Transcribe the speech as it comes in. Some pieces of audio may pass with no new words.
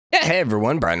Yeah, hey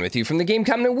everyone, Brian with you from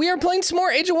TheGameCommon, and we are playing some more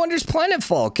Age of Wonders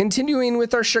Planetfall, continuing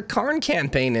with our Shakarn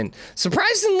campaign, and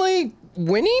surprisingly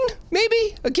winning,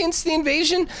 maybe, against the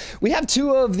invasion. We have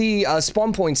two of the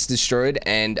spawn points destroyed,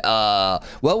 and,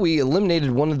 well, we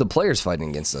eliminated one of the players fighting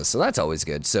against us, so that's always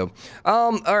good. So,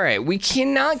 alright, we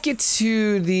cannot get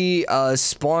to the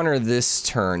spawner this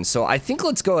turn, so I think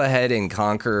let's go ahead and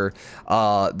conquer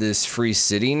this free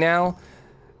city now.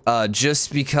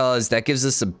 Just because that gives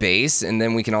us a base, and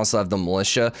then we can also have the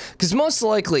militia. Because most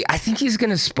likely, I think he's going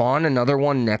to spawn another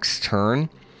one next turn.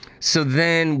 So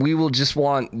then we will just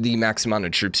want the max amount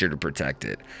of troops here to protect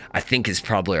it. I think is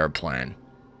probably our plan.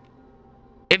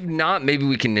 If not, maybe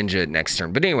we can ninja it next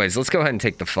turn. But anyways, let's go ahead and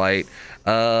take the fight.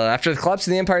 After the collapse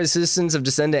of the Empire, the citizens have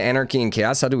descended to anarchy and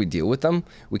chaos. How do we deal with them?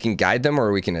 We can guide them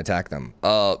or we can attack them.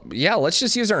 Yeah, let's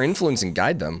just use our influence and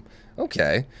guide them.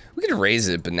 Okay, we could raise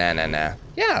it, but nah.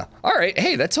 Yeah, all right.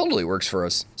 Hey, that totally works for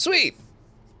us. Sweet.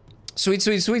 Sweet.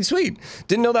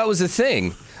 Didn't know that was a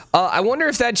thing. I wonder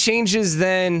if that changes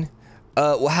then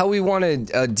how we want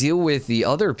to deal with the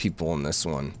other people in this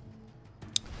one.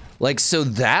 Like, so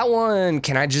that one,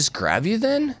 can I just grab you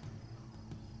then?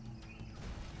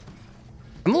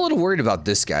 I'm a little worried about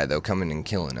this guy, though, coming and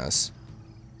killing us.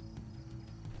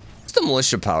 What's the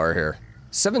militia power here?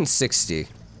 760.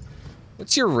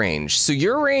 What's your range? So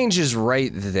your range is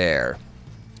right there.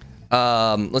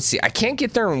 Let's see. I can't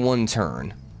get there in one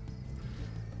turn.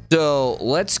 So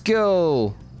let's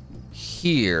go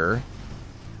here.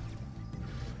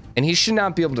 And he should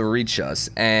not be able to reach us.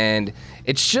 And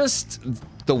it's just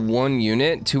the one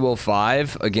unit,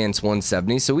 205 against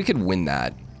 170. So we could win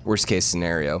that. Worst case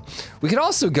scenario. We could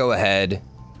also go ahead.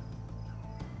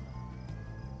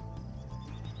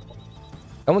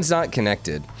 That one's not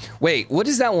connected. Wait, what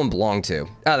does that one belong to?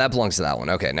 Oh, that belongs to that one.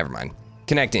 Okay, never mind.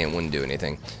 Connecting it wouldn't do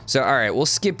anything. So, all right, we'll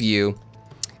skip you.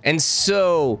 And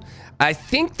so, I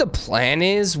think the plan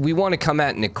is we want to come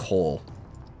at Nicole.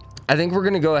 I think we're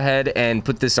going to go ahead and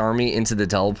put this army into the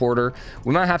teleporter.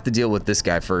 We might have to deal with this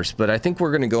guy first, but I think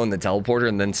we're going to go in the teleporter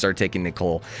and then start taking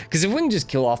Nicole. Because if we can just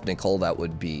kill off Nicole, that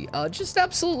would be just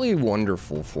absolutely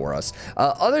wonderful for us.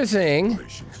 Other thing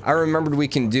I remembered we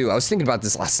can do, I was thinking about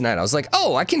this last night. I was like,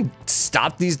 oh, I can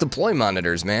stop these deploy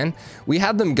monitors, man. We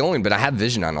have them going, but I have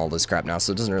vision on all this crap now,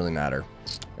 so it doesn't really matter.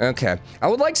 Okay, I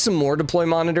would like some more deploy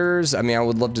monitors. I mean, I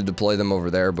would love to deploy them over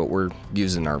there, but we're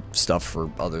using our stuff for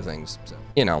other things. So,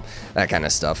 you know, that kind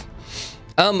of stuff.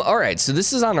 All right, so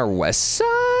this is on our west side.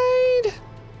 I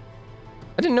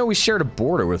didn't know we shared a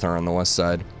border with her on the west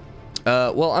side.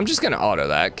 Well, I'm just gonna auto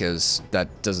that because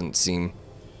that doesn't seem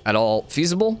at all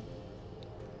feasible.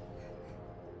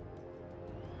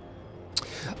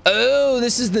 Oh,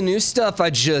 this is the new stuff I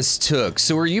just took.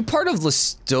 So are you part of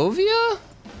Listovia?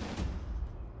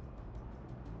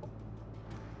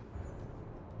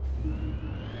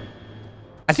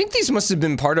 I think these must have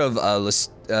been part of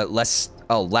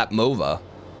Lapmova.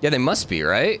 Yeah, they must be,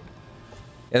 right?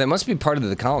 Yeah, they must be part of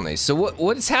the colony. So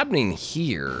what is happening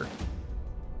here?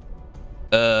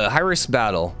 High risk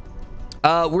battle.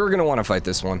 We're gonna want to fight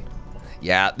this one.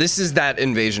 Yeah, this is that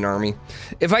invasion army.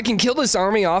 If I can kill this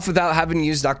army off without having to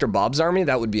use Dr. Bob's army,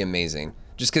 that would be amazing.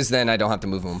 Just because then I don't have to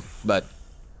move them. But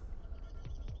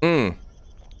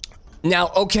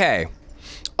now, okay.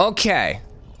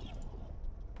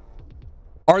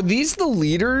 Are these the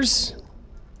leaders?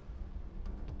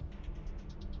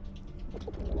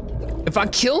 If I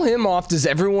kill him off, does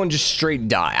everyone just straight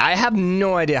die? I have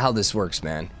no idea how this works,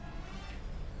 man.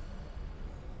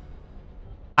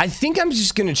 I think I'm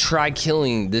just gonna try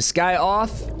killing this guy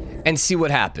off and see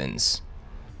what happens.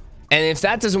 And if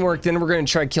that doesn't work, then we're gonna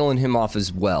try killing him off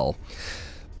as well.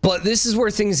 But this is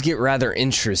where things get rather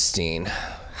interesting.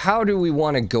 How do we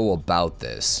want to go about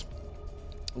this?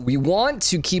 We want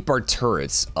to keep our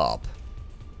turrets up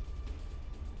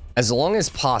as long as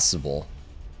possible.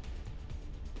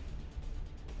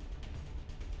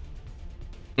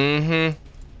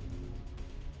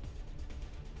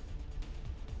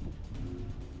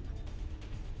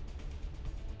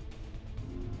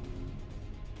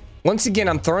 Once again,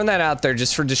 I'm throwing that out there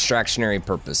just for distractionary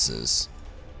purposes.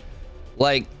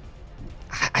 Like,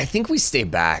 I think we stay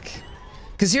back.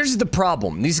 Because here's the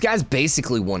problem. These guys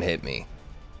basically one-hit me.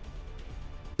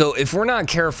 So if we're not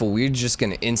careful, we're just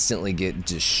gonna instantly get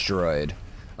destroyed. I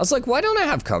was like, why don't I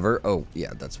have cover? Oh,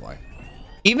 yeah, that's why.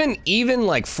 Even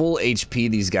like full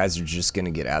HP, these guys are just gonna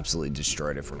get absolutely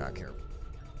destroyed if we're not careful.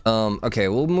 Okay,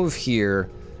 we'll move here.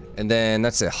 And then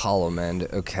that's a hollow mend.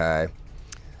 Okay.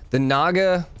 The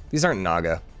Naga, these aren't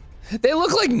Naga. They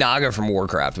look like Naga from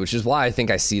Warcraft, which is why I think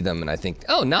I see them and I think,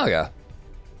 oh, Naga.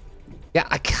 Yeah,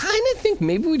 I kind of think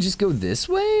maybe we just go this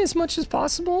way as much as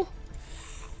possible.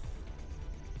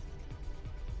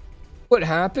 what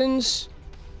happens,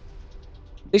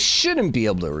 they shouldn't be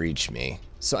able to reach me.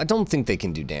 So I don't think they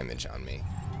can do damage on me.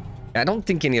 I don't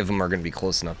think any of them are going to be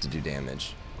close enough to do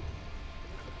damage.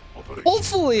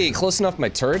 Hopefully close enough my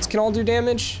turrets can all do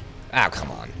damage. Oh, come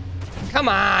on. Come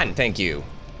on, thank you.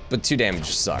 But 2 damage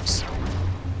sucks.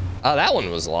 Oh, that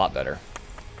one was a lot better.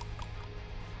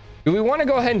 Do we want to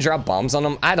go ahead and drop bombs on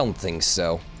them? I don't think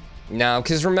so. No,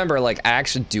 because remember, like, I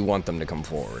actually do want them to come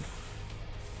forward.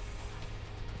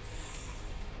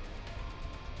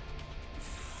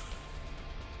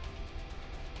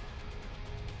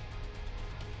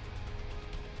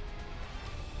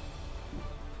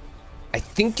 I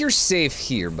think you're safe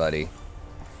here, buddy.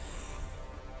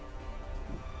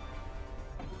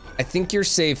 I think you're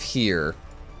safe here.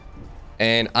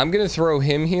 And I'm going to throw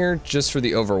him here just for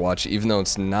the Overwatch, even though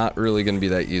it's not really going to be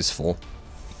that useful.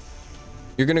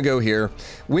 You're going to go here.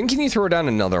 When can you throw down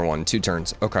another one? 2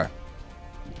 turns. Okay.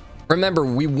 Remember,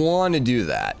 we want to do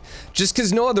that. Just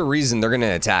because no other reason they're going to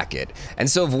attack it. And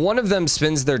so if one of them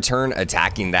spends their turn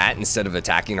attacking that instead of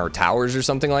attacking our towers or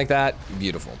something like that,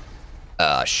 beautiful.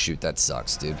 Shoot, that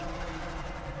sucks, dude. Is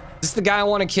this the guy I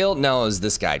want to kill? No, it's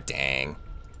this guy. Dang.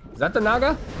 Is that the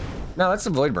Naga? No, that's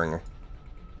the Voidbringer.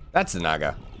 That's the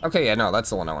Naga. Okay, yeah, no, that's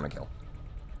the one I want to kill.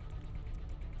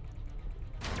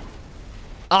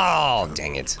 Oh,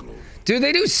 dang it. Dude,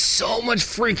 they do so much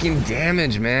freaking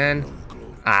damage, man.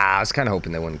 I was kind of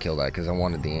hoping they wouldn't kill that because I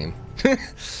wanted the aim.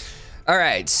 All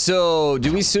right, so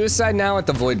do we suicide now at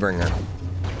the Voidbringer?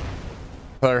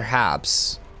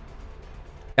 Perhaps.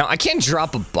 Now, I can't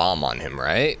drop a bomb on him,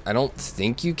 right? I don't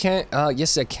think you can.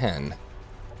 Yes, I can.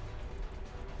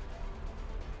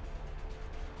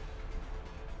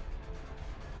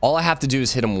 All I have to do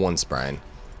is hit him once, Brian.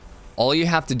 All you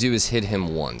have to do is hit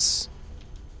him once.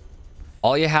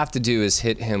 All you have to do is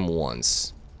hit him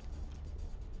once.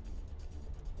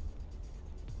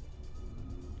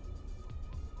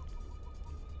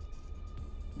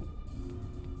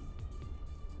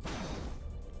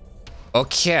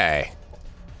 Okay.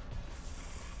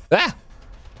 Ah!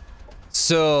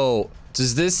 So,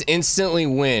 does this instantly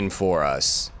win for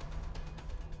us?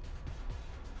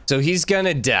 So he's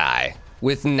gonna die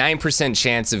with 9%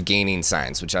 chance of gaining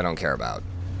science, which I don't care about.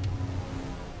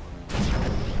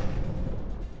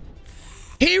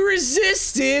 He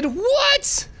resisted?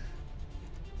 What?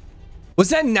 Was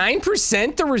that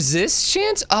 9% the resist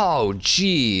chance? Oh,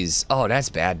 jeez. Oh, that's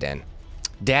bad then.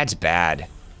 That's bad.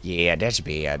 Yeah, that's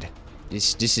bad.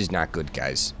 This is not good,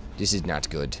 guys. This is not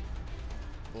good.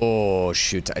 Oh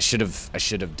shoot! I should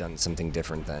have done something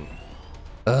different then.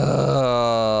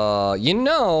 You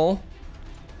know,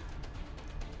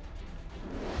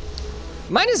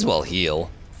 might as well heal.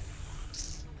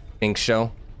 Think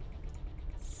so.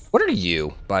 What are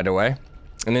you, by the way?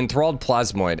 An enthralled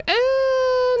plasmoid. Not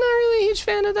really a huge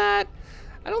fan of that.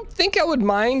 I don't think I would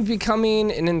mind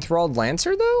becoming an enthralled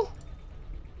lancer though.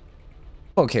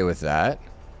 Okay with that.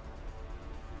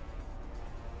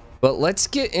 But let's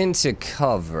get into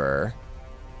cover.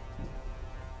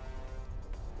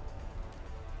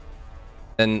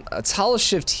 And it's hollow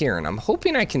shift here, and I'm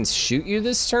hoping I can shoot you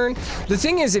this turn. The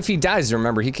thing is, if he dies,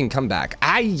 remember, he can come back.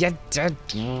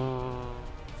 Who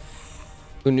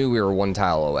knew we were 1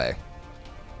 tile away?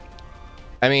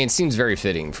 I mean, it seems very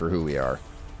fitting for who we are.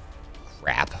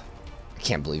 Crap. I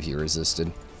can't believe he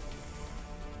resisted.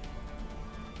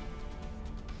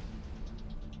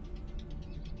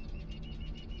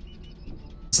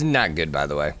 It's not good, by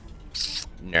the way.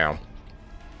 No.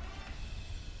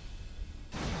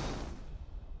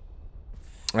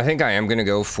 I think I am gonna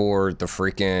go for the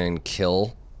freaking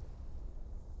kill.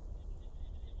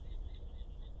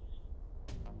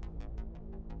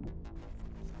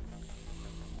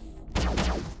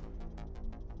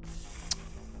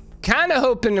 Kind of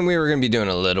hoping we were gonna be doing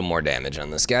a little more damage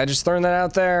on this guy. Just throwing that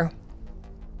out there.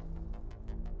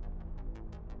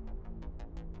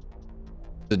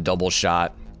 The double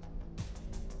shot.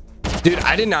 Dude,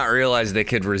 I did not realize they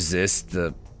could resist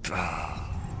the...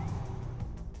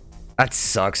 That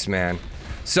sucks, man.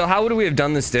 So how would we have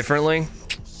done this differently?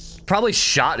 Probably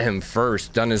shot him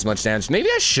first, done as much damage. Maybe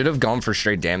I should have gone for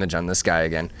straight damage on this guy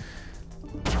again,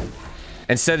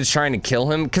 instead of trying to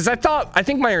kill him. Because I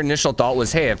think my initial thought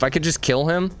was, hey, if I could just kill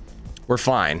him, we're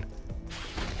fine.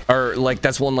 Or, like,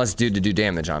 that's one less dude to do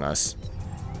damage on us.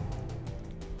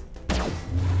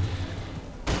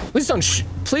 Please don't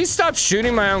please stop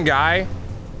shooting my own guy.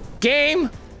 Game?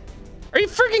 Are you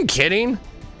freaking kidding?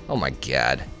 Oh my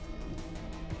god.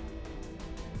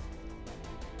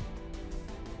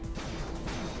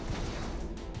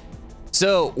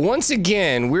 So, once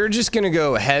again, we're just gonna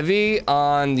go heavy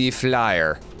on the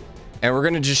flyer. And we're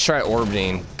gonna just try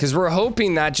orbiting, because we're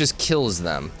hoping that just kills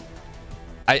them.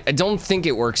 I don't think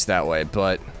it works that way,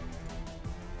 but...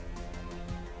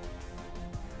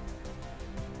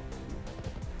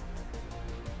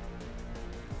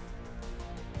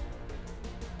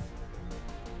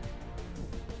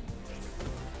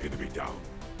 Enemy down.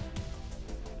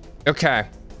 Okay.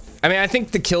 I mean, I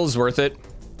think the kill's worth it.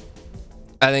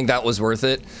 I think that was worth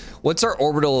it. What's our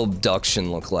orbital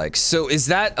abduction look like? So is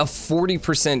that a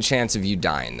 40% chance of you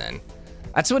dying then?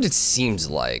 That's what it seems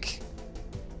like.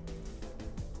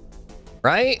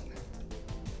 Right?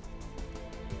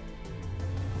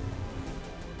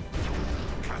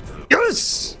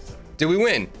 Yes! Did we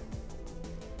win?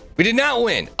 We did not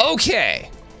win. Okay.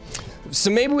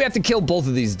 So maybe we have to kill both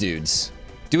of these dudes.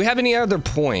 Do we have any other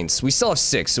points? We still have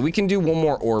 6, so we can do one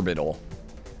more orbital.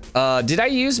 Did I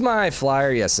use my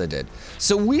flyer? Yes, I did.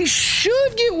 So we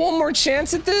should get one more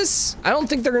chance at this. I don't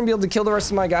think they're gonna be able to kill the rest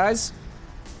of my guys.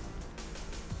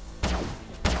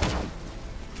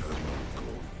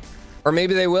 Or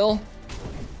maybe they will.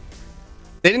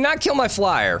 They did not kill my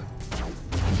flyer.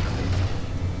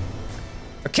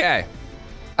 Okay.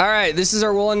 All right, this is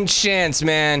our one chance,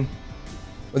 man.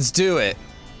 Let's do it.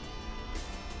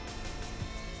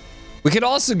 We could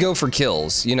also go for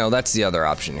kills. You know, that's the other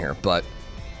option here, but...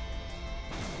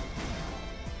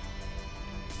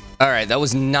 All right, that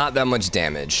was not that much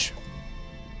damage.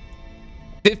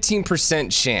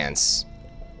 15% chance.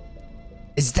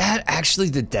 Is that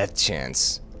actually the death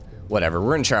chance? Whatever,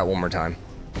 we're gonna try it one more time.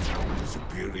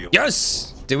 Superior.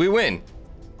 Yes! Did we win?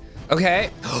 Okay.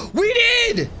 We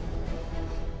did!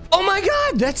 Oh my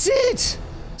god, that's it!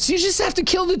 So you just have to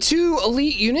kill the 2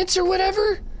 elite units or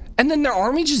whatever? And then their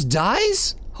army just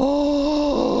dies?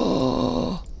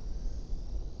 Oh.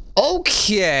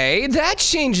 Okay, that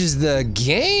changes the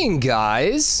game,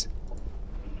 guys.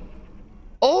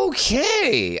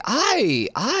 Okay,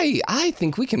 I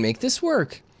think we can make this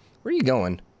work. Where are you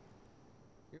going?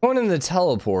 You're going in the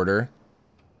teleporter.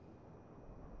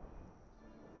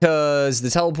 Because the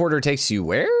teleporter takes you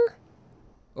where?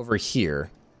 Over here.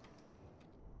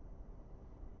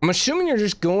 I'm assuming you're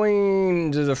just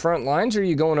going to the front lines, or are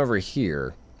you going over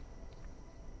here?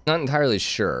 Not entirely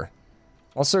sure.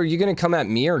 Also, are you gonna come at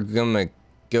me or gonna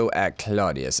go at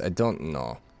Claudius? I don't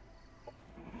know.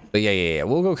 But yeah.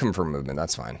 We'll go confirm movement.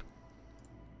 That's fine.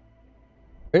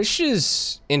 This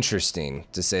is interesting,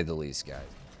 to say the least, guys.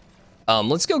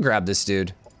 Let's go grab this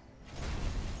dude.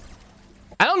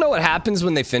 I don't know what happens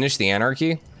when they finish the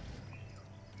anarchy.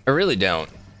 I really don't.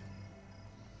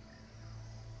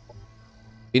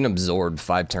 Being absorbed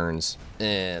 5 turns.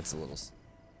 It's a little...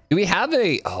 Do we have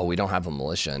a... Oh, we don't have a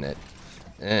militia in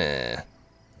it.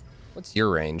 What's your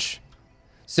range?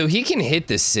 So he can hit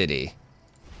this city.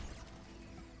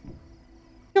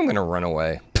 I'm gonna run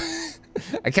away.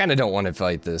 I kind of don't want to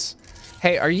fight this.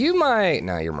 Hey, are you my...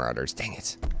 No, you're marauders. Dang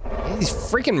it. I have these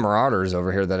freaking marauders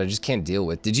over here that I just can't deal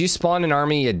with. Did you spawn an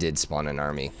army? You did spawn an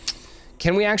army.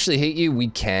 Can we actually hit you? We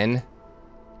can.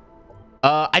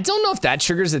 I don't know if that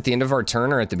triggers at the end of our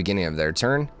turn or at the beginning of their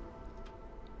turn.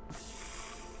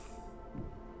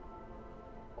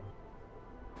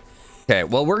 Okay,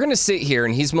 well, we're gonna sit here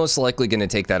and he's most likely gonna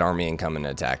take that army and come and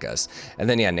attack us. And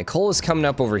then, yeah, Nicole is coming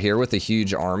up over here with a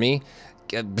huge army.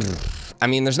 I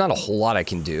mean, there's not a whole lot I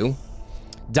can do.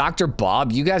 Dr.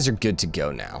 Bob, you guys are good to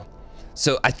go now.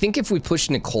 So I think if we push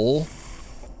Nicole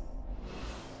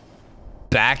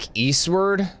back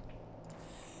eastward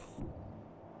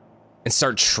and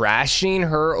start trashing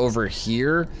her over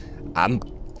here, I'm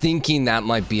thinking that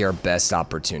might be our best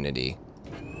opportunity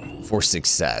for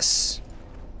success.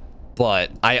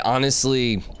 But I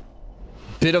honestly,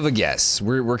 bit of a guess.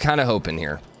 We're kind of hoping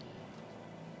here.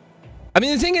 I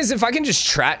mean, the thing is, if I can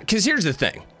just because here's the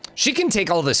thing. She can take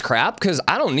all this crap because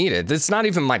I don't need it. It's not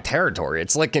even my territory.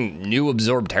 It's like a new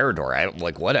absorbed territory. I don't,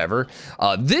 like, whatever.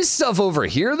 This stuff over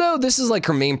here, though, this is like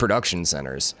her main production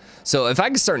centers. So if I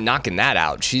can start knocking that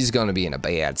out, she's going to be in a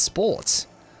bad spot.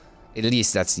 At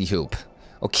least that's the hope.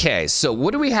 Okay, so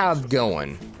what do we have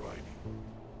going?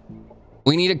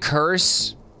 We need a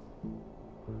curse.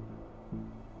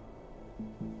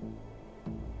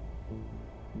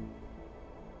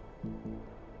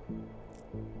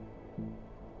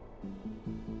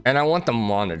 And I want the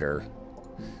monitor.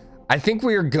 I think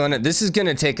we are gonna, this is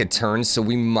gonna take a turn, so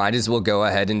we might as well go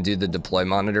ahead and do the deploy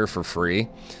monitor for free.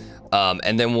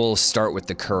 And then we'll start with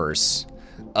the curse.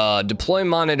 Deploy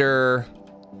monitor,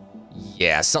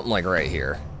 yeah, something like right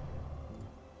here.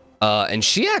 And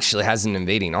she actually has an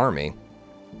invading army.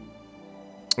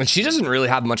 And she doesn't really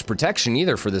have much protection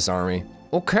either for this army.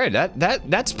 Okay,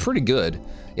 that's pretty good.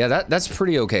 Yeah, that's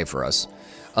pretty okay for us.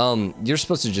 You're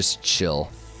supposed to just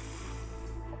chill.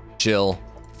 Chill.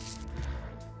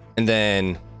 And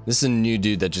then this is a new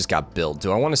dude that just got built.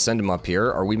 Do I want to send him up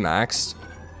here? Are we maxed?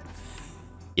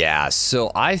 Yeah,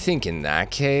 so I think in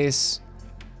that case,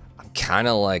 I'm kind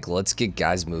of like, let's get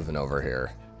guys moving over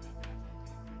here.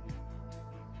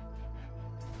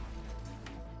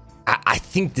 I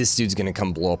think this dude's gonna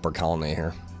come blow up our colony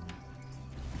here.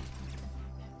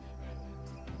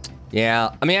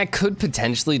 Yeah, I mean, I could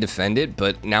potentially defend it,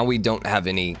 but now we don't have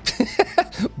any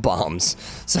bombs.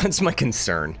 So that's my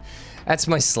concern. That's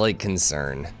my slight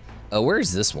concern.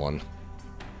 Where's this one?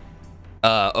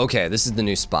 Okay, this is the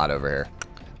new spot over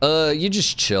here. You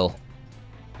just chill.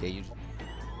 Yeah,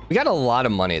 we got a lot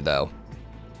of money though.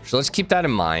 So let's keep that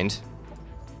in mind.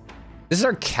 This is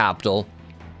our capital.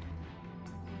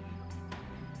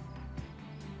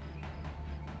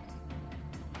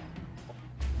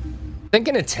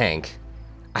 Thinking a tank.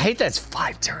 I hate that's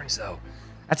 5 turns though.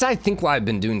 That's I think why I've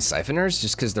been doing siphoners,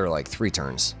 just because they're like 3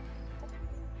 turns.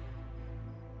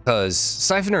 Because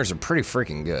siphoners are pretty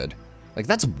freaking good. Like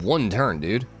that's 1 turn,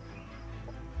 dude.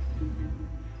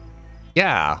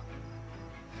 Yeah.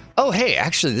 Oh, hey,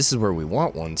 actually this is where we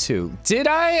want one too. Did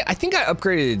I? I think I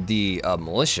upgraded the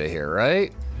militia here,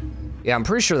 right? Yeah, I'm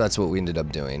pretty sure that's what we ended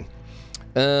up doing.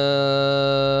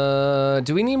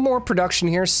 Do we need more production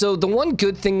here? So the one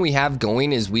good thing we have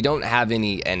going is we don't have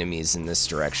any enemies in this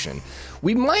direction.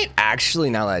 We might actually,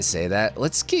 now that I say that,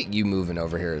 let's get you moving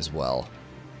over here as well.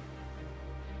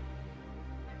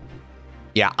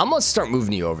 Yeah, I'm gonna start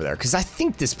moving you over there because I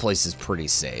think this place is pretty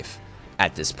safe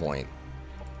at this point.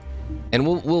 And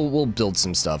we'll build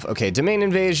some stuff. Okay, domain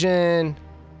invasion.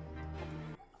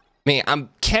 I mean, I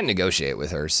can't negotiate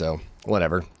with her, so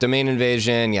whatever. Domain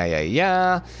invasion,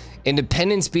 yeah.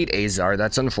 Independence beat Azar,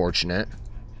 that's unfortunate.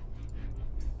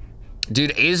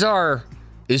 Dude, Azar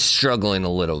is struggling a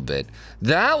little bit.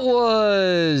 That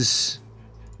was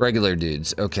regular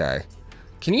dudes, okay.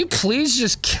 Can you please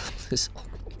just kill this?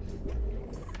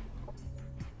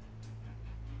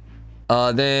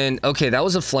 Then, okay, that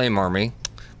was a flame army.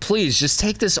 Please, just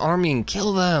take this army and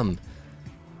kill them.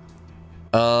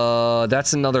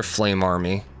 That's another flame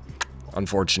army.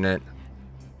 Unfortunate.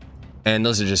 And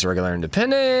those are just regular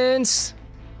independents.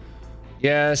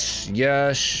 Yes,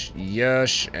 yes,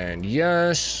 yes, and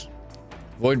yes.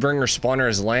 Voidbringer spawner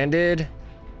has landed. Is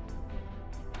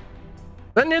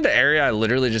that near the area I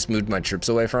literally just moved my troops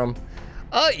away from?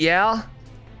 Yeah.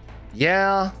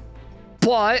 Yeah.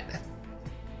 But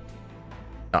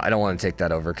no, I don't want to take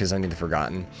that over because I need the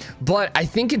Forgotten. But I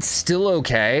think it's still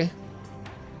okay.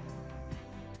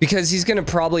 Because he's going to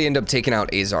probably end up taking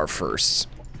out Azar first.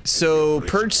 So,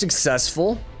 purge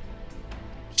successful.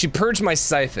 She purged my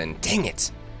siphon. Dang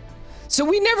it. So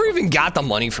we never even got the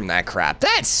money from that crap.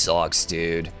 That sucks,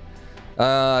 dude.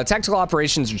 Tactical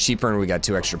operations are cheaper and we got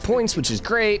 2 extra points, which is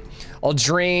great. All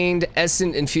drained.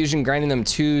 Essence infusion, grinding them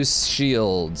 2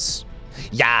 shields.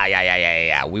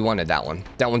 Yeah. We wanted that one.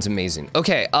 That one's amazing.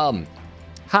 Okay,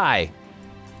 hi.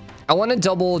 I want to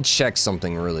double check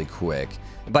something really quick.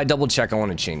 By double check, I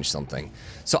want to change something.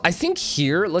 So I think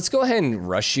here, let's go ahead and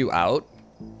rush you out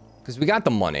because we got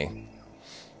the money.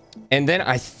 And then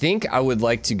I think I would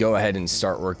like to go ahead and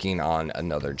start working on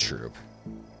another troop.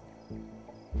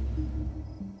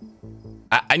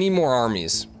 I need more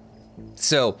armies.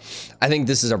 So I think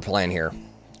this is our plan here.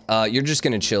 You're just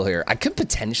going to chill here. I could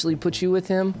potentially put you with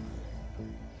him.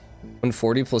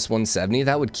 140 plus 170.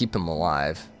 That would keep him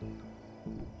alive.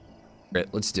 Right,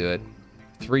 let's do it.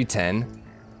 310.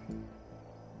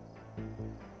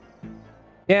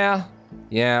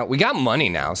 Yeah, we got money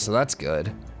now, so that's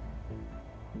good.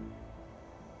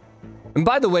 And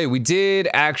by the way, we did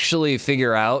actually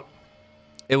figure out,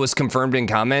 it was confirmed in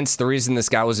comments, the reason this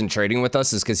guy wasn't trading with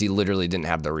us is because he literally didn't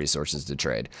have the resources to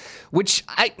trade. Which,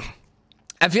 I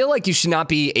feel like you should not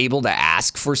be able to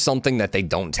ask for something that they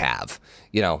don't have.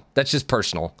 You know, that's just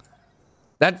personal.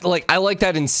 That, like, I like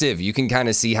that in Civ. You can kind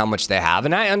of see how much they have.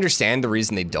 And I understand the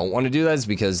reason they don't want to do that is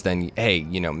because then, hey,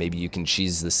 you know, maybe you can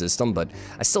cheese the system. But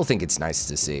I still think it's nice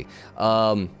to see.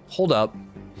 Hold up.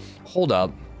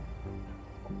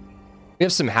 We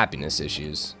have some happiness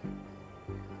issues.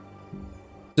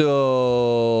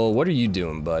 So, what are you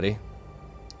doing, buddy?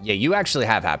 Yeah, you actually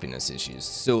have happiness issues.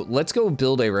 So, let's go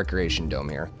build a recreation dome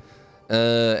here.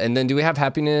 And then do we have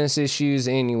happiness issues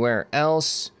anywhere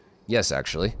else? Yes,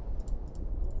 actually.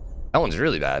 That one's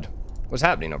really bad. What's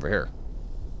happening over here?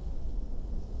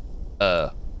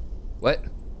 What?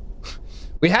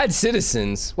 We had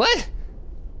citizens. What?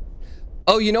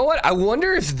 Oh, you know what? I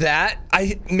wonder if that,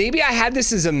 maybe I had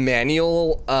this as a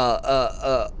manual,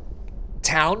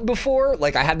 town before.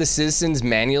 Like I had the citizens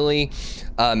manually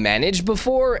managed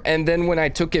before, and then when I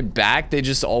took it back, they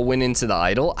just all went into the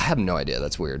idle. I have no idea.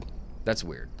 That's weird. That's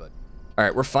weird, but all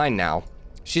right, we're fine now.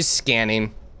 She's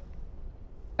scanning.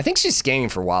 I think she's scanning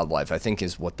for wildlife, I think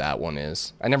is what that one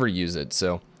is. I never use it,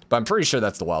 so, but I'm pretty sure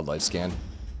that's the wildlife scan.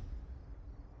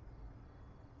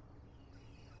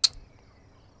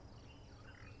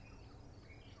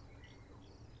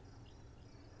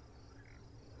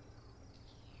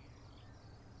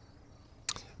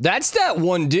 That's that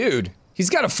one dude. He's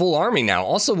got a full army now.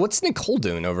 Also, what's Nicole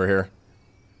doing over here?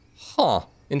 Huh,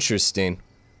 interesting.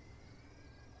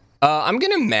 I'm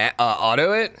gonna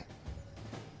auto it.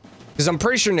 Because I'm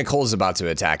pretty sure Nicole's about to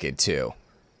attack it too.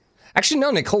 Actually,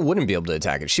 no, Nicole wouldn't be able to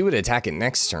attack it. She would attack it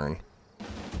next turn.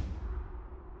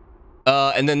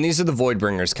 And then these are the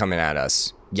Voidbringers coming at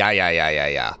us.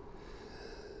 Yeah.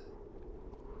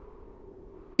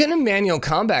 Gonna manual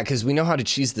combat because we know how to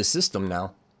cheese the system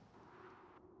now.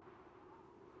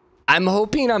 I'm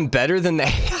hoping I'm better than the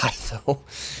AI though.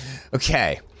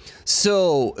 Okay,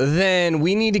 so then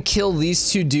we need to kill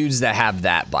these two dudes that have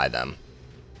that by them.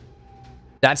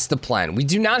 That's the plan. We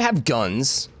do not have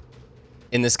guns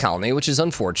in this colony, which is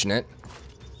unfortunate.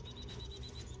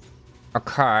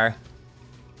 Okay.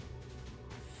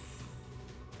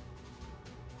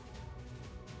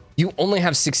 You only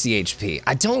have 60 HP.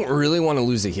 I don't really want to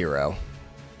lose a hero.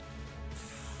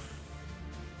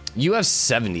 You have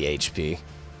 70 HP.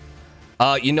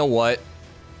 You know what?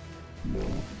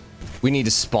 We need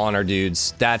to spawn our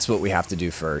dudes. That's what we have to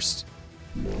do first.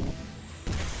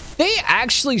 They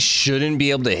actually shouldn't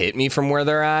be able to hit me from where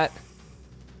they're at.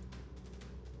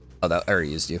 Oh, that I already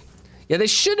used you. Yeah, they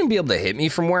shouldn't be able to hit me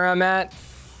from where I'm at.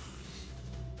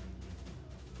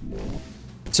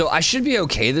 So I should be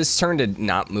okay this turn to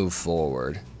not move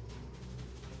forward.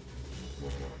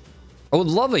 I would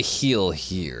love a heal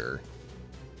here.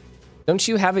 Don't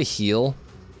you have a heal?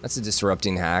 That's a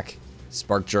disrupting hack.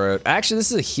 Spark Drought. Actually,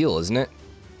 this is a heal, isn't it?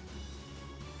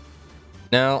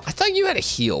 No, I thought you had a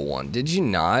heal one. Did you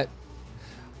not?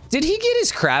 Did he get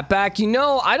his crap back? You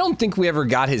know, I don't think we ever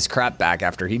got his crap back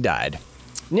after he died.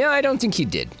 No, I don't think he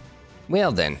did.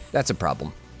 Well then, that's a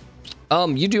problem.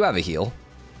 You do have a heal.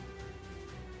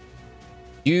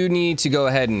 You need to go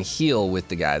ahead and heal with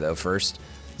the guy though first.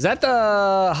 Is that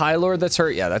the High Lord that's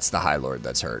hurt? Yeah, that's the High Lord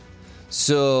that's hurt.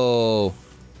 So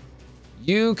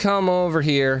you come over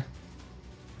here.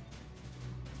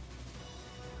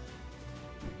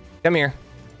 Come here.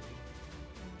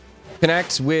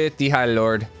 Connect with the High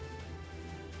Lord.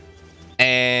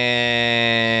 And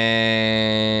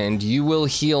you will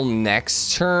heal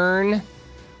next turn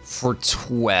for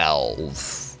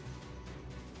 12.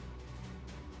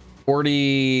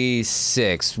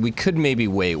 46. We could maybe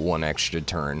wait one extra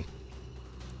turn.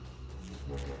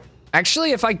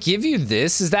 Actually, if I give you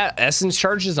this, is that essence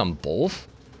charges on both?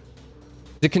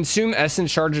 To consume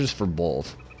essence charges for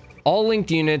both. All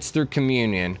linked units through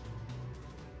communion.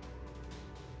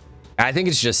 I think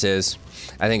it's just his.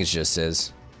 I think it's just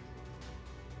his.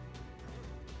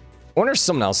 I wonder if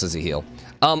someone else has a heal.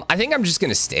 I think I'm just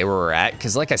gonna stay where we're at,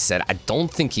 because like I said, I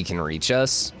don't think he can reach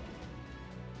us.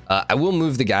 I will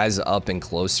move the guys up and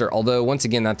closer, although once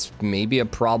again, that's maybe a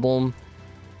problem.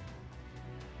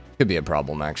 Could be a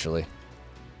problem, actually.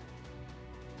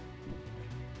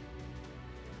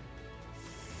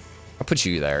 I'll put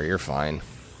you there, you're fine.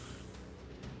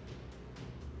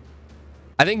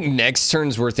 I think next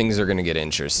turn's where things are gonna get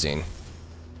interesting.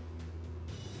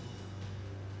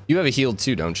 You have a heal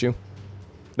too, don't you?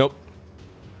 Nope.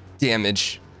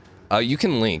 Damage. You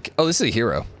can link. Oh, this is a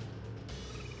hero.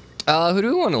 Who do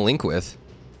we want to link with?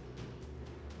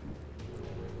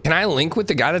 Can I link with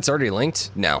the guy that's already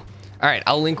linked? No. All right,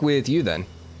 I'll link with you then.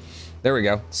 There we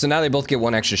go. So now they both get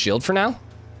one extra shield for now.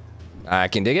 I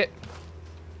can dig it.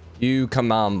 You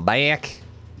come on back.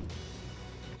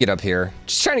 Get up here.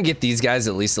 Just trying to get these guys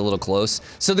at least a little close.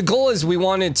 So the goal is we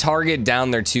want to target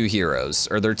down their two heroes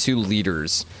or their two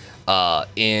leaders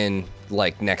in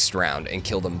like next round and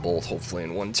kill them both hopefully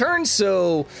in one turn.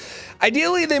 So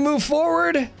ideally they move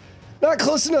forward, not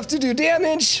close enough to do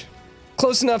damage,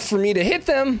 close enough for me to hit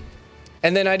them,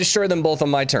 and then I destroy them both on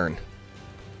my turn.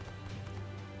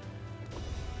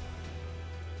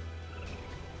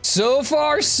 So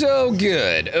far, so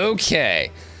good.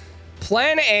 Okay.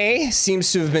 Plan A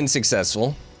seems to have been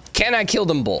successful. Can I kill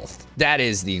them both? That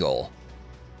is the goal.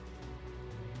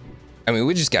 I mean,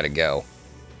 we just gotta go.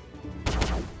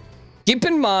 Keep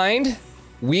in mind,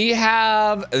 we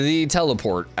have the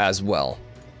teleport as well.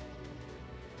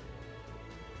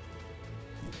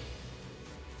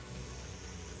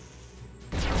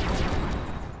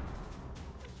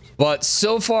 But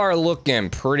so far,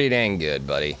 looking pretty dang good,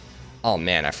 buddy. Oh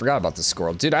man, I forgot about the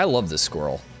squirrel. Dude, I love this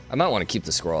squirrel. I might want to keep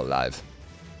the squirrel alive.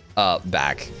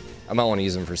 Back. I might want to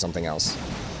use him for something else.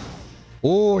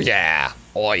 Oh yeah.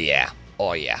 Oh yeah.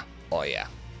 Oh yeah. Oh yeah.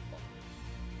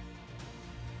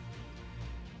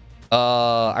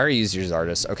 I already used yours,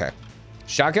 artist. Okay.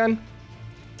 Shotgun.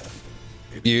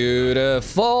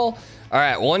 Beautiful. All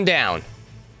right, one down.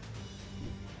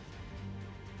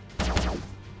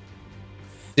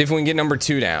 See if we can get number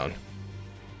 2 down.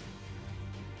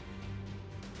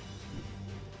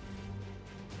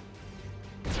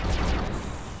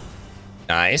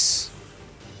 Nice.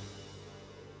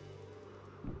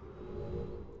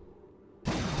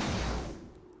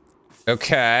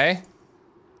 Okay.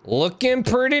 Looking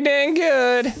pretty dang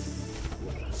good.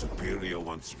 Superior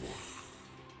once more.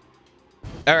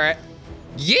 All right.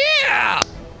 Yeah!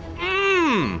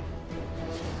 Mmm.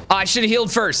 Oh, I should have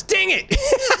healed first. Dang it.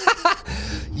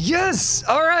 Yes.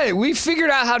 All right. We figured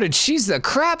out how to cheese the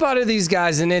crap out of these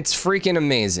guys, and it's freaking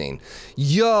amazing.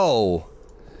 Yo.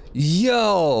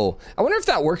 Yo. I wonder if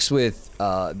that works with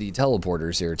the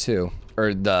teleporters here, too.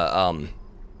 Or the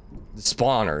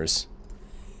spawners.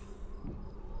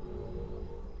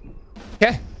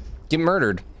 Okay. Get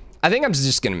murdered. I think I'm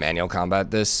just going to manual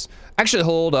combat this. Actually,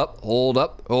 hold up, hold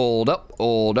up, hold up,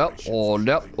 hold up, hold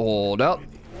up, hold up.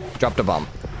 Drop the bomb.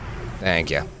 Thank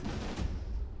you.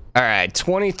 All right,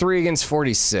 23 against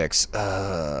 46.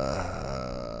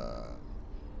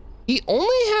 He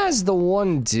only has the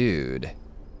one dude.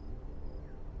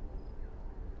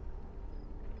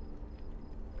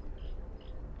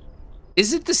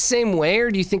 Is it the same way,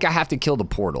 or do you think I have to kill the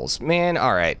portals? Man,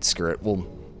 all right, screw it. We'll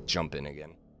jump in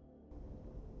again.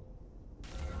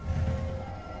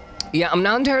 Yeah, I'm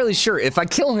not entirely sure. If I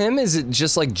kill him, is it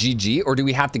just like GG, or do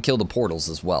we have to kill the portals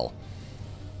as well?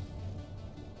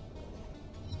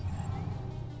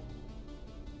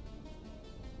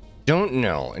 Don't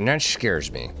know, and that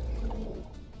scares me.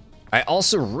 I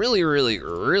also really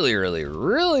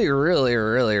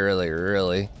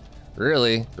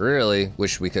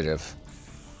wish we could have.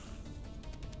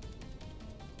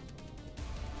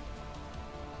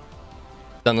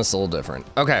 Done this a little different.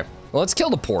 Okay, well, let's kill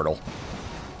the portal.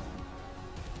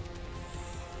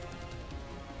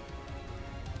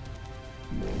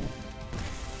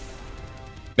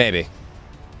 Maybe.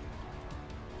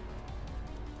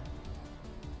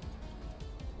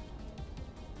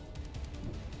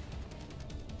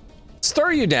 Let's throw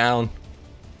you down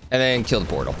and then kill the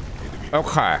portal.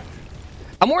 Okay.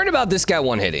 I'm worried about this guy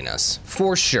one-hitting us,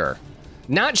 for sure.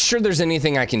 Not sure there's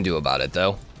anything I can do about it,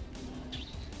 though.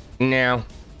 No.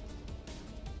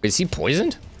 Is he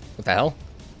poisoned? What the hell?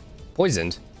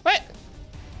 Poisoned? What?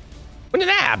 When did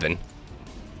that happen?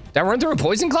 Did I run through a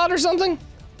poison cloud or something?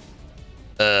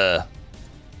 All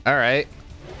right.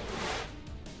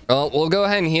 Well, we'll go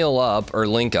ahead and heal up, or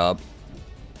link up.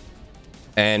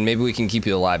 And maybe we can keep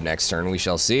you alive next turn. We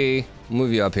shall see. We'll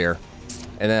move you up here.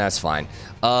 And then that's fine.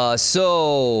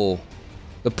 So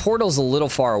the portal's a little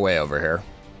far away over here.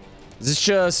 Is this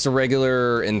just a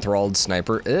regular enthralled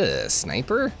sniper? Ugh,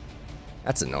 sniper?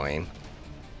 That's annoying.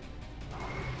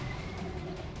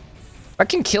 If I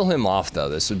can kill him off, though,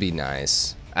 this would be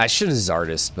nice. I should have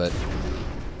Zardist, but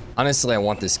honestly, I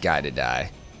want this guy to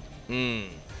die. I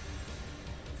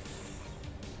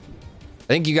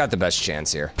think you got the best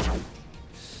chance here.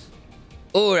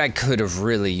 Oh, I could have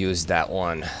really used that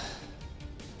one.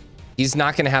 He's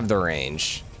not going to have the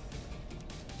range.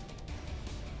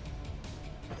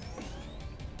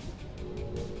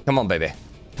 Come on, baby.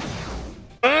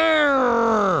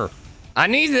 I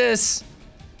need this.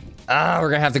 We're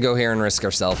going to have to go here and risk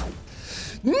ourselves.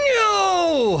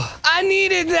 No! I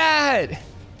needed that!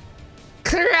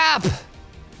 Crap!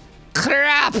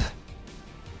 Crap!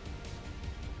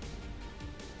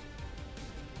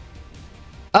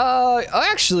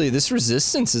 Actually, this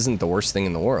resistance isn't the worst thing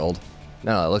in the world.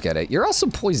 Now I look at it. You're also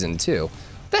poisoned, too.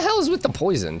 What the hell is with the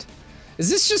poisoned? Is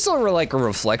this just like a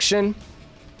reflection?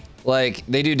 Like,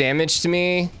 they do damage to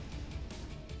me?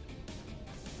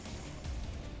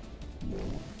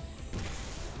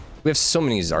 We have so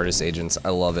many Zardis agents. I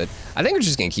love it. I think we're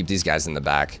just gonna keep these guys in the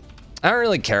back. I don't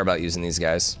really care about using these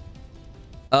guys.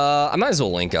 I might as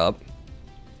well link up.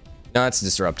 No, it's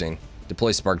disrupting.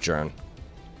 Deploy spark drone.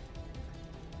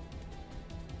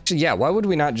 Actually, yeah, why would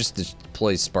we not just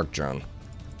deploy spark drone?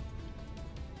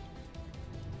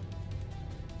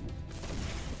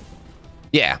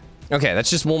 Yeah. Okay, that's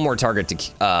just one more target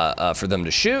to for them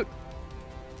to shoot.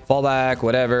 Fall back,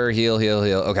 whatever. Heal, heal,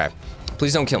 heal. Okay.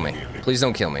 Please don't kill me. Please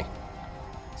don't kill me.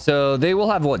 So they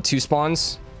will have, what, 2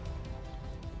 spawns?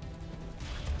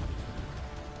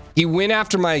 He went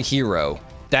after my hero.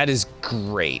 That is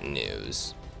great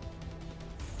news.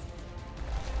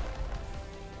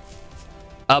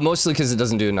 Mostly because it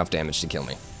doesn't do enough damage to kill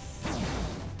me.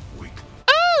 Weak.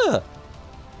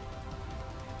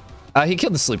 He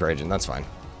killed the sleeper agent. That's fine.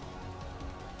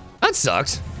 That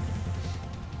sucked.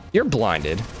 You're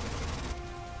blinded.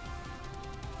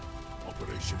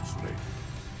 Operations ready.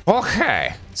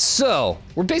 Okay, so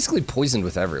we're basically poisoned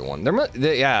with everyone.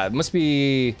 Yeah, it must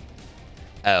be.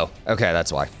 Oh, okay,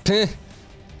 that's why.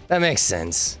 That makes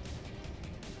sense.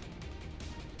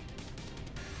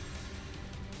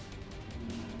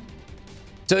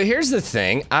 So here's the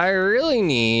thing. I really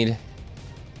need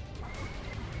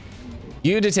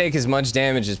you to take as much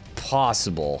damage as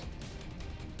possible.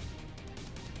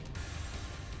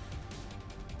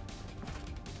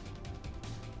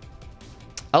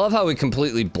 I love how we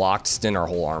completely blocked in our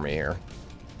whole army here.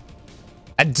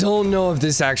 I don't know if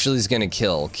this actually is going to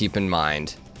kill, keep in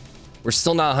mind. We're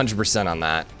still not 100% on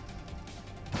that.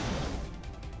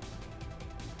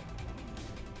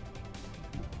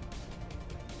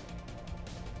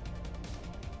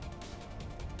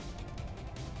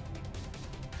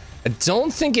 I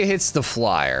don't think it hits the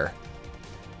flyer.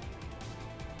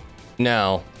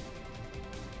 No.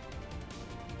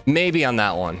 Maybe on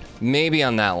that one. Maybe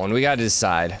on that one. We gotta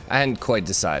decide. I hadn't quite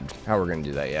decided how we're gonna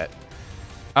do that yet.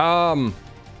 I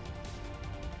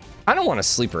don't want a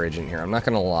sleeper agent here. I'm not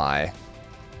gonna lie.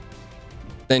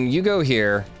 Then you go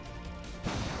here.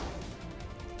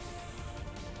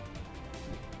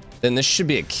 Then this should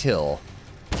be a kill.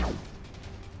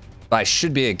 By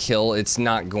should be a kill, it's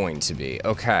not going to be.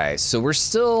 Okay, so we're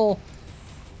still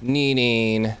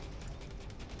needing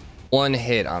one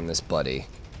hit on this buddy.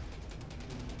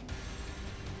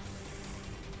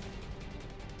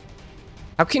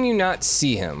 How can you not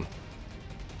see him?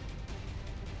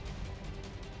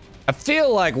 I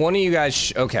feel like one of you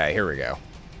guys okay, here we go.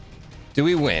 Do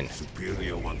we win?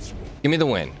 Superior once more. Give me the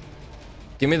win.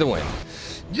 Give me the win.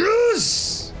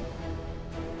 Yes!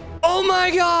 Oh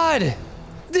my god!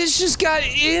 This just got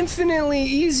infinitely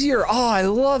easier. Oh, I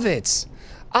love it.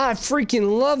 I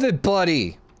freaking love it,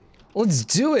 buddy. Let's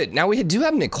do it. Now we do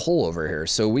have Nicole over here,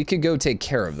 so we could go take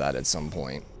care of that at some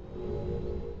point.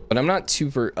 But I'm not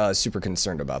super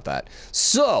concerned about that.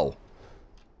 So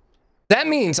that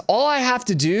means all I have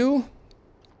to do,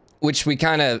 which we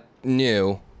kind of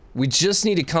knew, we just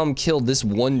need to come kill this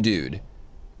one dude.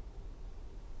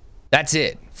 That's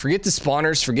it. Forget the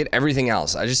spawners, forget everything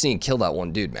else. I just need to kill that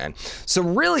one dude, man. So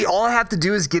really all I have to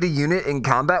do is get a unit in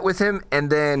combat with him and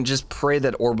then just pray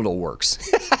that orbital works.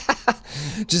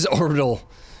 Just orbital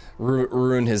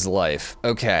ruin his life.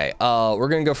 Okay, we're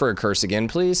gonna go for a curse again,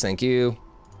 please. Thank you.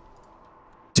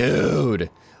 Dude.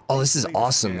 Oh, this is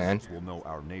awesome, man. Will know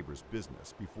our neighbor's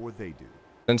business before they do.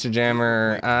 Sensor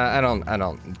jammer, I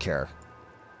don't care.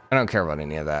 I don't care about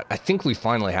any of that. I think we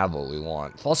finally have what we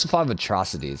want. Falsified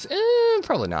atrocities.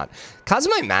 Probably not.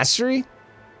 Cosmite mastery?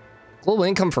 Global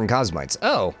income from cosmites.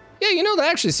 Oh, yeah, you know,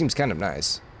 that actually seems kind of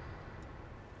nice.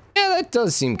 Yeah, that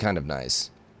does seem kind of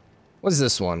nice. What's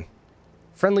this one?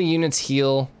 Friendly units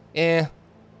heal. And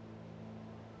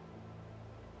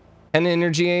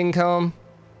energy income.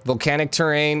 Volcanic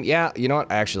terrain. Yeah, you know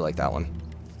what? I actually like that one.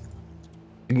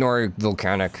 Ignore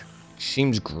volcanic.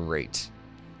 Seems great.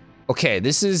 Okay,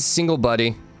 this is single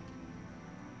buddy.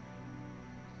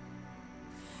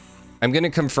 I'm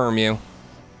gonna confirm you.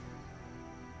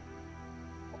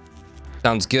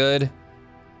 Sounds good.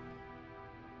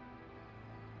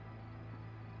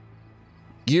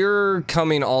 You're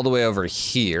coming all the way over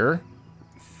here.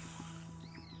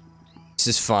 This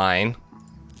is fine.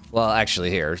 Well,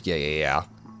 actually here. Yeah.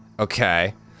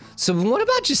 Okay. So what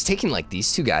about just taking like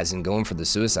these two guys and going for the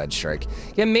suicide strike?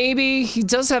 Yeah, maybe. He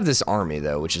does have this army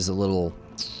though, which is a little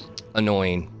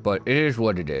annoying, but it is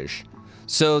what it is.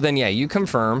 So then yeah, you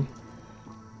confirm.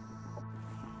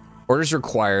 Orders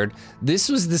required. This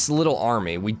was this little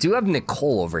army. We do have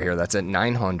Nicole over here that's at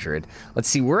 900. Let's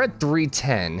see, we're at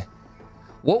 310.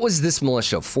 What was this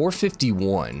militia?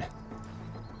 451.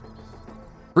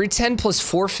 310 plus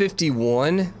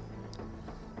 451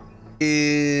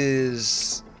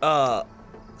 is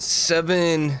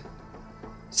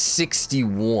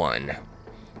 761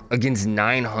 against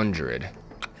 900.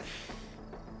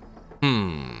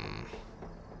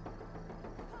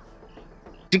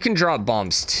 She can drop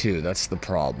bombs too, that's the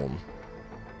problem.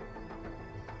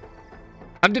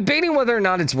 I'm debating whether or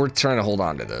not it's worth trying to hold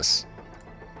on to this.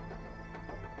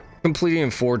 Completing in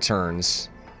 4 turns.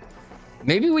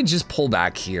 Maybe we just pull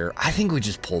back here. I think we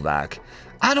just pull back.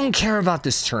 I don't care about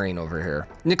this terrain over here.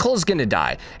 Nicole's gonna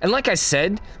die. And like I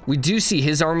said, we do see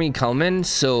his army coming,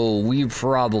 so we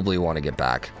probably want to get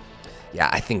back. Yeah,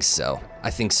 I think so.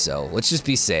 Let's just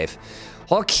be safe.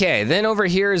 Okay, then over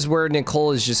here is where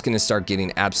Nicole is just going to start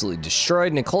getting absolutely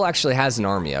destroyed. Nicole actually has an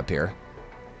army up here.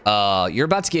 You're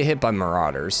about to get hit by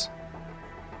marauders.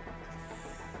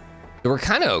 So we're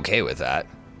kind of okay with that.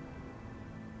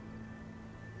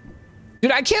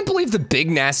 Dude, I can't believe the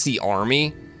big nasty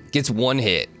army gets one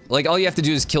hit. Like, all you have to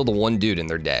do is kill the one dude and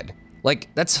they're dead. Like,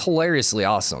 that's hilariously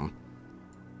awesome.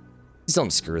 Please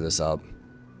don't screw this up.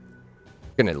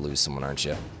 You're gonna lose someone, aren't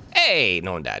you? Hey,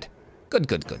 no one died. Good,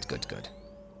 good, good, good, good.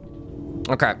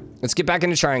 Okay, let's get back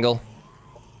into triangle.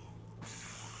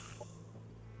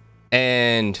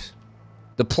 And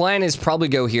the plan is probably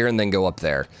go here and then go up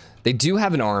there. They do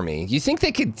have an army. You think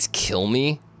they could kill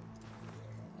me?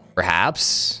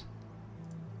 Perhaps.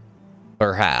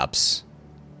 Perhaps.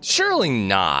 Surely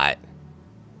not.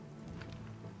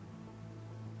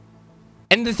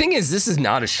 And the thing is, this is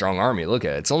not a strong army. Look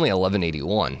at it. It's only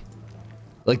 1181.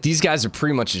 Like, these guys are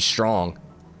pretty much as strong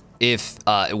if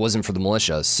it wasn't for the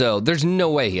militia. So there's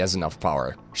no way he has enough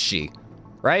power.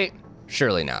 Right?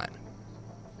 Surely not.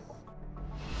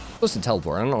 Supposed to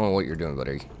teleport. I don't know what you're doing,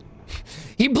 buddy.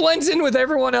 He blends in with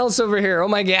everyone else over here. Oh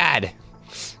my god.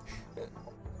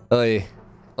 Oi.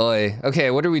 Oi.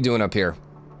 Okay, what are we doing up here?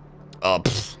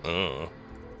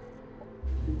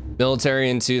 Military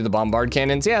into the bombard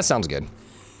cannons. Yeah, sounds good.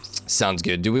 Sounds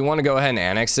good. Do we want to go ahead and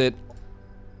annex it?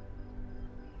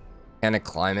 And a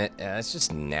climate. Yeah, it's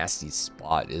just a nasty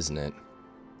spot, isn't it?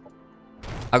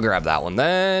 I'll grab that one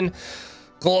then.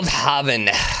 Goldhaven.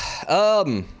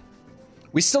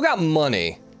 We still got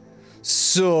money.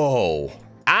 So,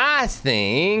 I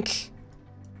think...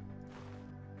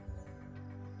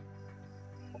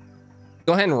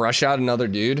 Go ahead and rush out another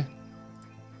dude.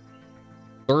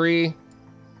 3,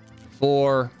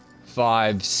 4,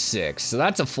 5, 6. So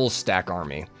that's a full stack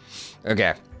army.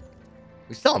 Okay.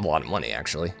 We still have a lot of money,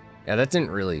 actually. Yeah, that didn't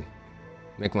really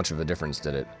make much of a difference,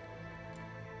 did it?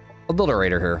 I'll build a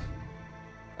raider here.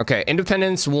 Okay,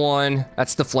 Independence 1.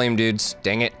 That's the flame dudes.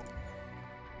 Dang it.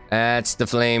 That's the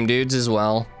flame dudes as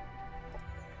well.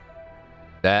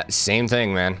 That same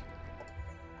thing, man.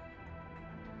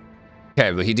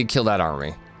 Okay, but he did kill that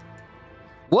army.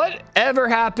 Whatever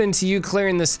happened to you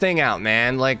clearing this thing out,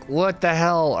 man? Like, what the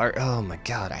hell are... Oh my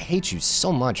god, I hate you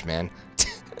so much, man.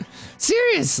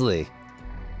 Seriously.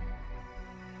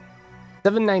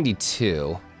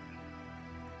 792.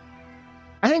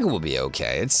 I think it will be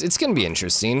okay. It's gonna be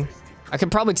interesting. I could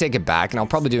probably take it back, and I'll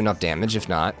probably do enough damage if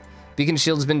not. Beacon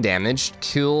shield's been damaged.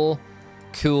 Cool,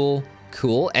 cool,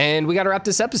 cool. And we gotta wrap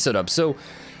this episode up. So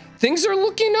things are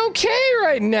looking okay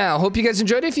right now. Hope you guys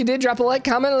enjoyed it. If you did, drop a like,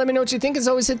 comment, and let me know what you think. As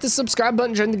always, hit the subscribe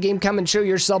button, join the game, comment, show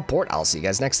your support. I'll see you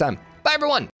guys next time. Bye,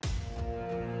 everyone.